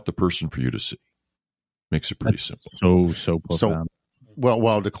 they're not the person for you to see. Makes it pretty simple. So profound.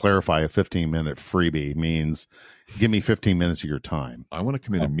 Well, to clarify, a 15-minute freebie means give me 15 minutes of your time. I want to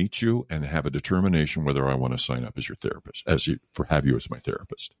come in and meet you and have a determination whether I want to sign up as your therapist, have you as my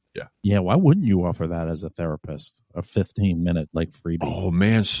therapist. Yeah. Yeah. Why wouldn't you offer that as a therapist? A 15-minute freebie? Oh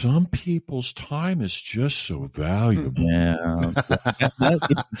man, some people's time is just so valuable. Yeah. I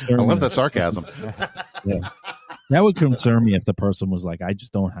love that sarcasm. Yeah. That would concern me if the person was like, I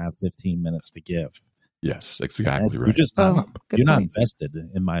just don't have 15 minutes to give. Yes, exactly right. You're just not invested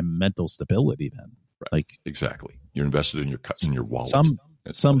in my mental stability then. Right. Like, exactly. You're invested in your wallet. Some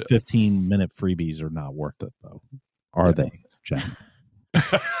 15-minute freebies are not worth it though. Are they, Jeff?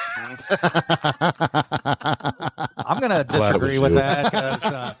 I'm going to disagree with that because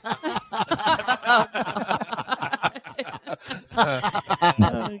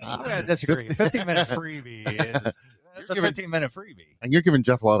I'm going to disagree. 15-minute freebie is that's a 15-minute freebie, and you're giving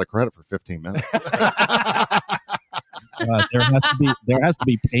Jeff a lot of credit for 15 minutes. There has to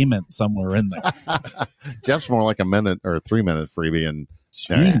be payment somewhere in there. Jeff's more like a minute or a 3-minute freebie, and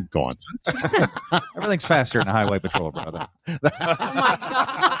go on. Everything's faster than a highway patrol, brother. Oh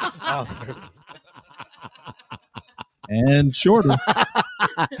my god! And shorter.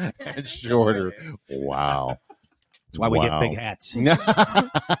 And shorter. Wow. That's why we get big hats.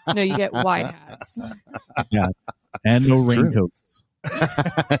 No, you get wide hats. Yeah, and no raincoats.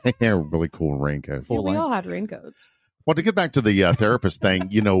 Yeah, really cool raincoats. Yeah, we all had raincoats. Well, to get back to the therapist thing,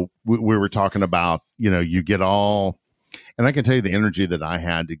 we were talking about, you get all, and I can tell you the energy that I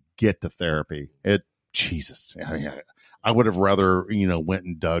had to get to therapy. Jesus, I would have rather, went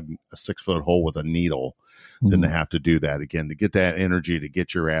and dug a 6-foot hole with a needle than to have to do that again, to get that energy, to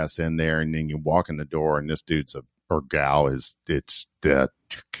get your ass in there. And then you walk in the door and this dude's or gal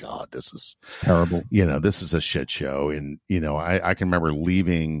God, this is terrible. This is a shit show. And, I can remember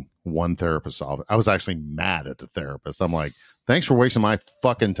leaving one therapist's office. I was actually mad at the therapist. I'm like, thanks for wasting my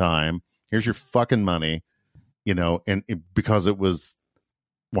fucking time. Here's your fucking money, because it was,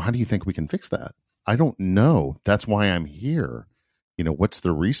 well, how do you think we can fix that? I don't know. That's why I'm here. What's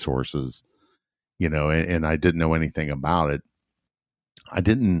the resources, and I didn't know anything about it. I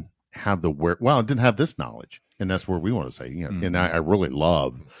didn't have I didn't have this knowledge. And that's where we want to say, and I really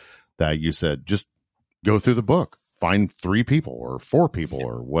love that you said, just go through the book, find 3 people or 4 people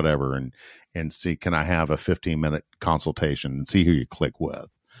or whatever, and see, can I have a 15-minute consultation and see who you click with?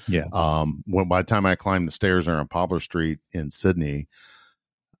 Yeah. By the time I climbed the stairs there on Poplar Street in Sydney,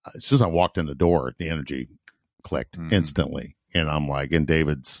 as soon as I walked in the door, the energy clicked instantly. And I'm like, and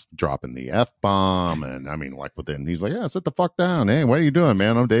David's dropping the F-bomb. And I mean, like within, he's like, yeah, sit the fuck down. Hey, what are you doing,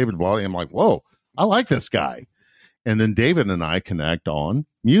 man? I'm David. I'm like, whoa, I like this guy. And then David and I connect on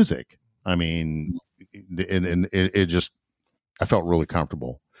music. I mean, and it just, I felt really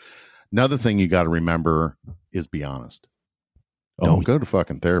comfortable. Another thing you got to remember is be honest. Don't go to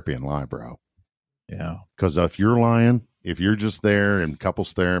fucking therapy and lie, bro. Yeah. Because if you're lying, if you're just there in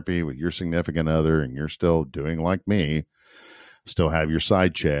couples therapy with your significant other and you're still doing like me, still have your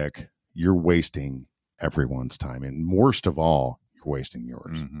side check, you're wasting everyone's time. And worst of all, you're wasting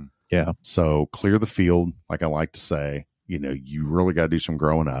yours. Mm-hmm. Yeah. So clear the field, like I like to say. You really got to do some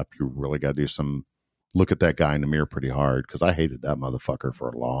growing up. You really got to do some look at that guy in the mirror pretty hard, because I hated that motherfucker for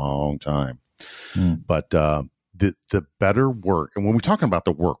a long time. But the better work, and when we're talking about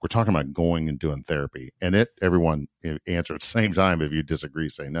the work, we're talking about going and doing therapy. And everyone answer at the same time. If you disagree,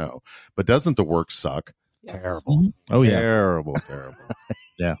 say no. But doesn't the work suck? Terrible. Mm-hmm. Oh yeah, terrible.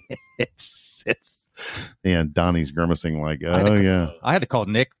 Yeah, it's and Donnie's grimacing like, oh yeah. I had to call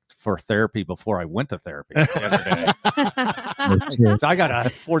Nick for therapy before I went to therapy the other day. So I got a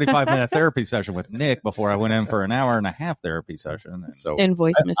 45-minute therapy session with Nick before I went in for an hour and a half therapy session. And so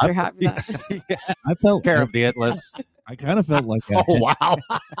invoice Mr. Habitat. I felt care of Dietless. I kind of felt like wow.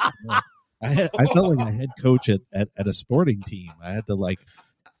 I felt like a head coach at a sporting team. I had to but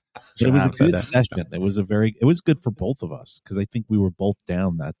it was a good session. It was good for both of us, because I think we were both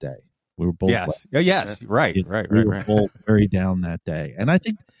down that day. We were both yes, right. We were both very down that day. And I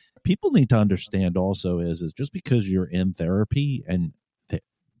think people need to understand also is just because you're in therapy, and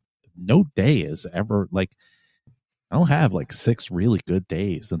no day is ever I'll have 6 really good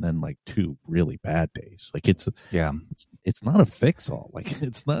days and then 2 really bad days. It's not a fix all.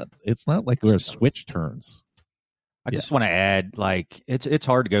 It's not like where a switch turns. I just want to add, it's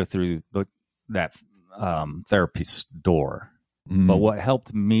hard to go through that therapist's door. But what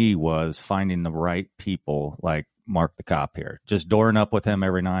helped me was finding the right people, like Mark the cop here, just dooring up with him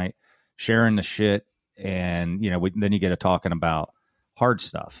every night, sharing the shit. And, then you get to talking about hard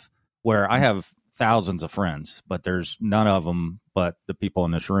stuff, where I have thousands of friends, but there's none of them but the people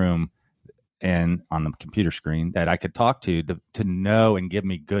in this room and on the computer screen that I could talk to know and give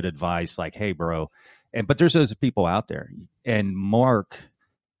me good advice. Like, hey, bro. But there's those people out there. And Mark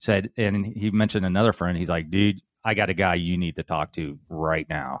said, and he mentioned another friend. He's like, dude, I got a guy you need to talk to right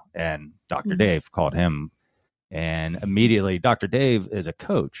now. And Dr. Dave called him. And immediately, Dr. Dave is a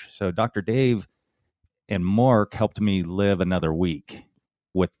coach. So Dr. Dave and Mark helped me live another week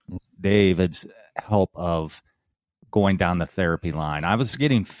with David's help of going down the therapy line. I was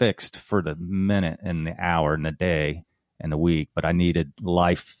getting fixed for the minute and the hour and the day and the week, but I needed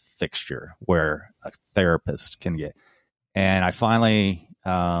life fixture where a therapist can get. And I finally...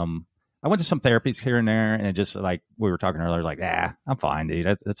 I went to some therapies here and there, and it just like we were talking earlier, I'm fine, dude.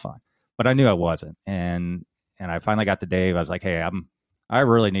 That's fine. But I knew I wasn't. And I finally got to Dave. I was like, hey, I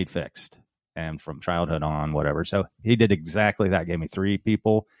really need fixed. And from childhood on, whatever. So he did exactly that. Gave me 3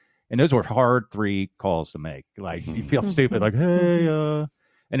 people. And those were hard 3 calls to make. You feel stupid, hey,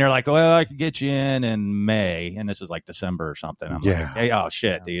 and they're like, well, I can get you in May. And this is December or something. I'm like, hey, oh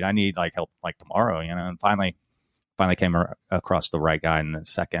shit, dude, I need help tomorrow, And finally came across the right guy in the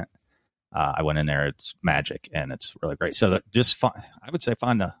second. I went in there. It's magic, and it's really great. So I would say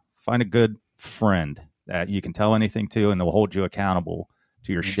find a good friend that you can tell anything to, and they'll hold you accountable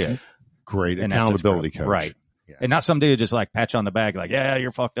to your shit. Great accountability coach, right? Yeah. And not some dude just pat you on the back, yeah,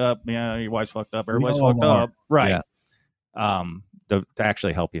 you're fucked up, yeah, your wife's fucked up, everybody's fucked up, right? Yeah. To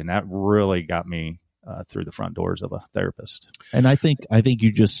actually help you, and that really got me through the front doors of a therapist. And I think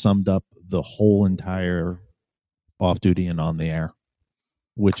you just summed up the whole entire Off Duty and On the Air,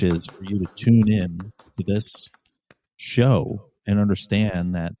 which is for you to tune in to this show and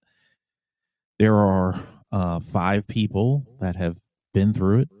understand that there are 5 people that have been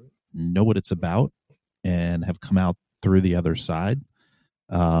through it, know what it's about, and have come out through the other side.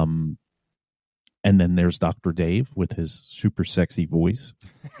 And then there's Dr. Dave with his super sexy voice.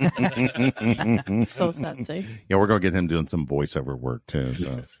 So sexy. Yeah, we're going to get him doing some voiceover work too.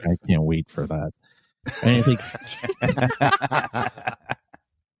 So I can't wait for that. And I think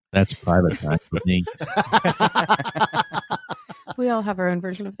that's private time for me. We all have our own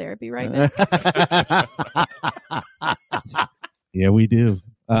version of therapy, right now. Yeah, we do.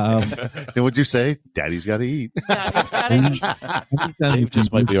 Then what'd you say? Daddy's got to eat. Dave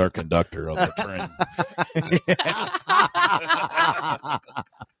just might be our conductor on the train.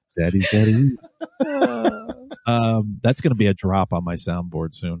 Daddy's got to eat. That's going to be a drop on my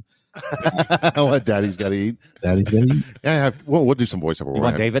soundboard soon. What Daddy's got to eat? Daddy's got to eat. Yeah, we'll do some voiceover. You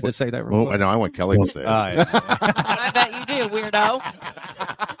want David to say that? Real quick? I know. I want Kelly to say it. I bet you do, weirdo.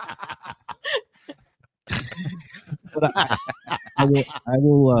 But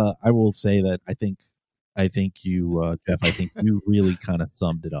I will say that I think you, Jeff, I think you really kind of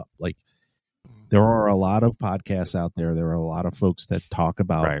summed it up. There are a lot of podcasts out there. There are a lot of folks that talk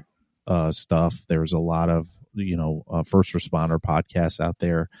about stuff. There's a lot of first responder podcasts out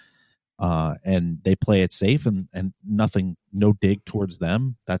there, and they play it safe and nothing, no dig towards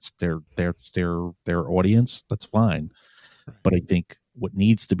them. That's their audience. That's fine. But I think what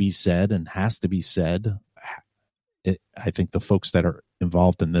needs to be said and has to be said. I think the folks that are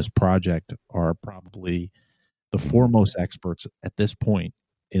involved in this project are probably the foremost experts at this point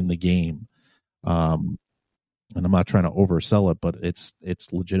in the game. And I'm not trying to oversell it, but it's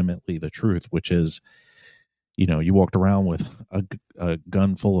legitimately the truth, which is, you walked around with a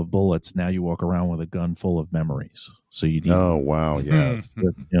gun full of bullets. Now you walk around with a gun full of memories. So you need. Oh wow! Yes,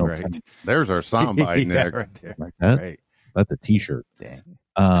 Right. There's our soundbite, Yeah, Nick. right there. Like that. Right. That's a T-shirt. Dang.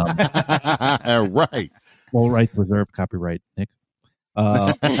 Right. All rights reserved. Copyright, Nick.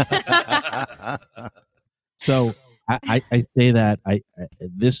 So I say that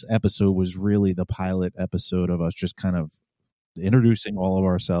this episode was really the pilot episode of us just kind of introducing all of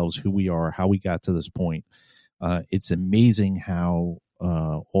ourselves, who we are, how we got to this point. It's amazing how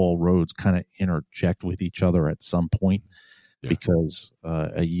all roads kind of interject with each other at some point, because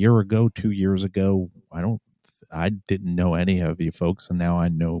a year ago, 2 years ago, I didn't know any of you folks, and now I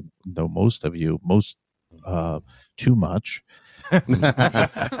know most of you, too much.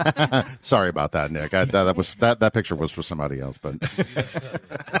 Sorry about that, Nick. That picture was for somebody else, but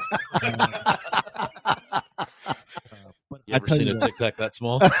you ever seen a Tic Tac that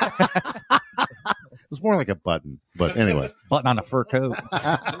small? it was more like a button. But anyway, Button on a fur coat.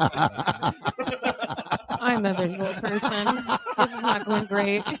 I'm a visual person. This is not going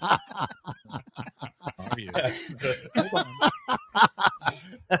great.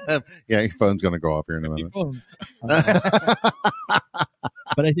 yeah, your phone's going to go off here in a minute.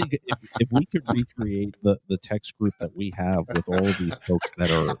 But I think if we could recreate the text group that we have with all of these folks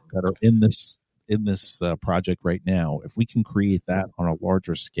that are in this project right now, if we can create that on a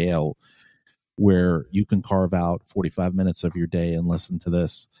larger scale, where you can carve out 45 minutes of your day and listen to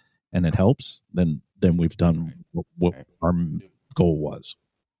this, and it helps, then we've done what our goal was.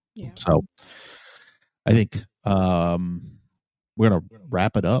 Yeah. So I think we're going to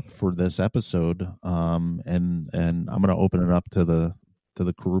wrap it up for this episode, and I'm going to open it up to the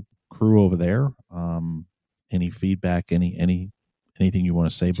crew over there. Any feedback, anything you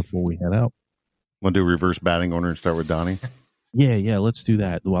want to say before we head out? Want to do reverse batting order and start with Donnie? Yeah, let's do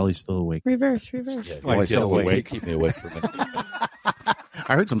that while he's still awake. Reverse. Yeah, While he's still awake. Keep me awake for a minute.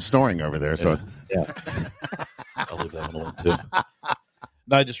 I heard some snoring over there, so I'll leave that one alone too.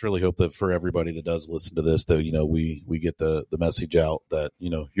 No, I just really hope that for everybody that does listen to this, that we get the message out that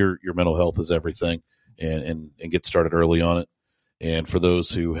your mental health is everything, and get started early on it. And for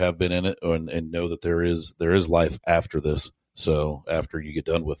those who have been in it and know that there is life after this, so after you get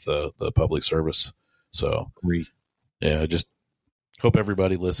done with the public service, so yeah, I just hope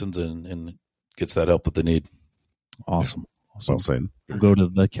everybody listens and gets that help that they need. Awesome. Well said. We'll go to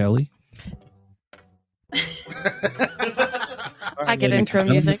the Kelly. I get intro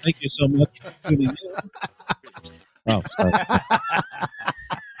music. Thank you so much for tuning in. Oh, sorry.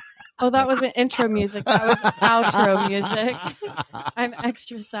 Oh, that wasn't intro music. That was outro music. I'm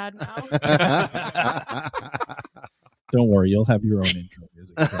extra sad now. Don't worry, you'll have your own intro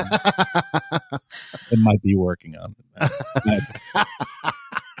music. So it might be working on it.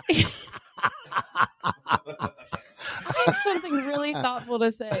 I have something really thoughtful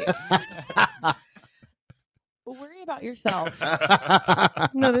to say. Worry about yourself.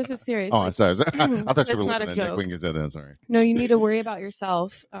 No, this is serious. Oh, sorry. I thought you were not looking a at joke. Nick when you said that. Sorry. No, you need to worry about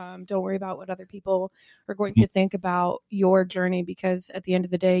yourself. Don't worry about what other people are going to think about your journey, because at the end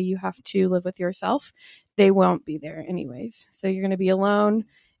of the day, you have to live with yourself. They won't be there anyways. So you're going to be alone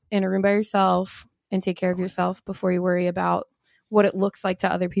in a room by yourself and take care of yourself before you worry about what it looks like to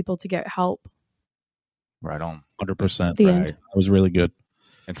other people to get help. Right on. 100%. The Right. end. That was really good.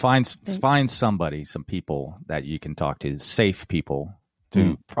 And find somebody, some people that you can talk to, safe people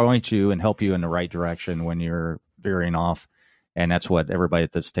to point you and help you in the right direction when you're veering off. And that's what everybody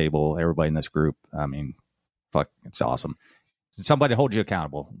at this table, everybody in this group, I mean, fuck, it's awesome. Somebody hold you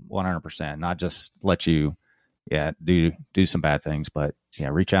accountable 100%, not just let you, do some bad things, but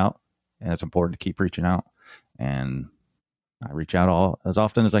reach out. And it's important to keep reaching out. And I reach out as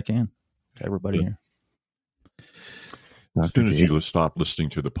often as I can to everybody here. As soon as you stop listening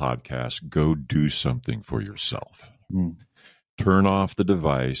to the podcast, go do something for yourself. Turn off the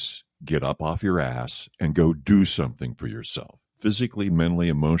device, get up off your ass, and go do something for yourself. Physically, mentally,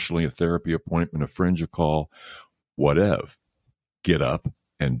 emotionally, a therapy appointment, a friend you call, whatever. Get up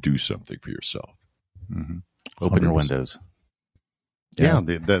and do something for yourself. Mm-hmm. Open your windows. Yeah,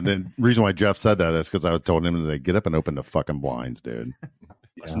 the reason why Jeff said that is because I told him to get up and open the fucking blinds, dude.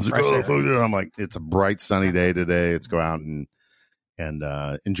 I'm like, it's a bright sunny day today. Let's go out and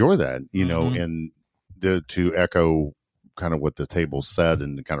enjoy that, and to echo kind of what the table said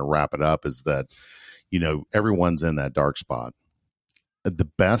and to kind of wrap it up is that, everyone's in that dark spot. the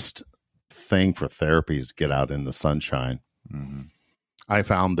best thing for therapy is get out in the sunshine. Mm-hmm. I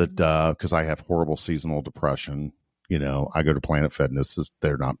found that because I have horrible seasonal depression, I go to Planet Fitness.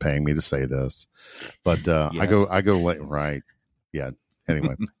 They're not paying me to say this, but I go late. Right. Yeah.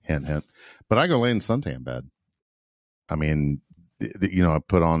 Anyway, hint. But I go lay in the suntan bed. I mean, I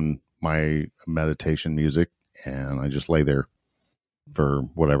put on my meditation music and I just lay there for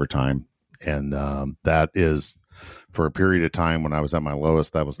whatever time. And that is, for a period of time when I was at my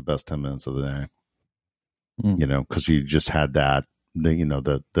lowest, that was the best 10 minutes of the day. Because you just had that,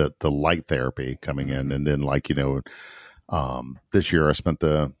 the light therapy coming in. And then this year I spent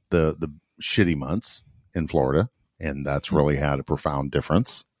the shitty months in Florida, and that's really had a profound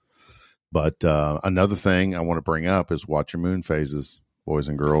difference. But another thing I want to bring up is watch your moon phases, boys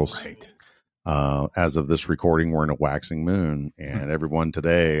and girls. Right. As of this recording, we're in a waxing moon, and everyone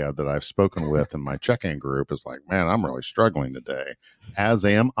today that I've spoken with in my check-in group is like, man, I'm really struggling today, as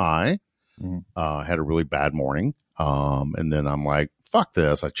am I. Had a really bad morning. And then I'm like, fuck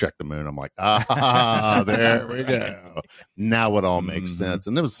this. I checked the moon. I'm like, there we go. Now it all makes sense.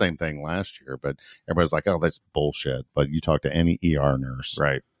 And it was the same thing last year, but everybody's like, oh, that's bullshit. But you talk to any ER nurse,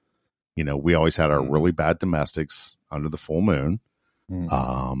 right? We always had our really bad domestics under the full moon.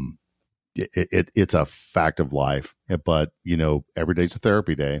 It's a fact of life, but every day's a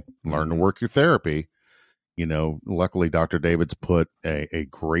therapy day. Learn to work your therapy. Luckily Dr. David's put a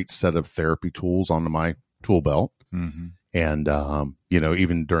great set of therapy tools onto my tool belt. And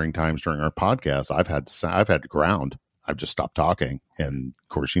even during our podcast, I've had to ground. I've just stopped talking, and of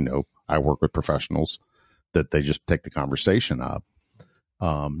course, I work with professionals that they just take the conversation up.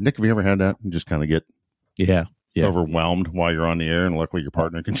 Nick, have you ever had that? You just kind of get overwhelmed while you're on the air, and luckily your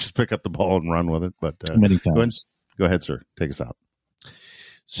partner can just pick up the ball and run with it. But many times. Go ahead, sir. Take us out.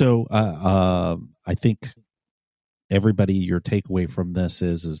 So I think everybody, your takeaway from this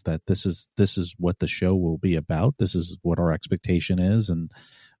is that this is what the show will be about. This is what our expectation is, and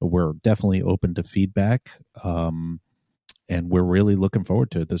we're definitely open to feedback. And we're really looking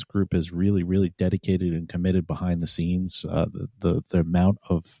forward to it. This group is really, really dedicated and committed behind the scenes. The amount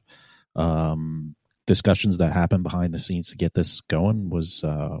of discussions that happened behind the scenes to get this going was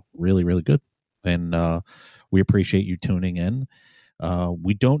really, really good. And we appreciate you tuning in.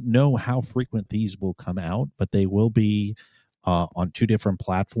 We don't know how frequent these will come out, but they will be on two different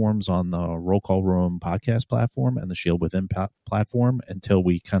platforms, on the Roll Call Room podcast platform and the Shield Within platform, until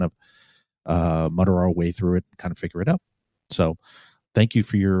we kind of mutter our way through it and kind of figure it out. So thank you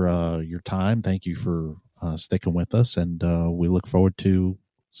for your time. Thank you for sticking with us. And we look forward to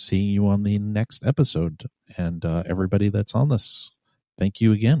seeing you on the next episode. And everybody that's on this, thank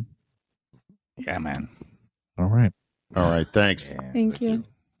you again. Yeah, man. All right. All right. Thanks. Thank you.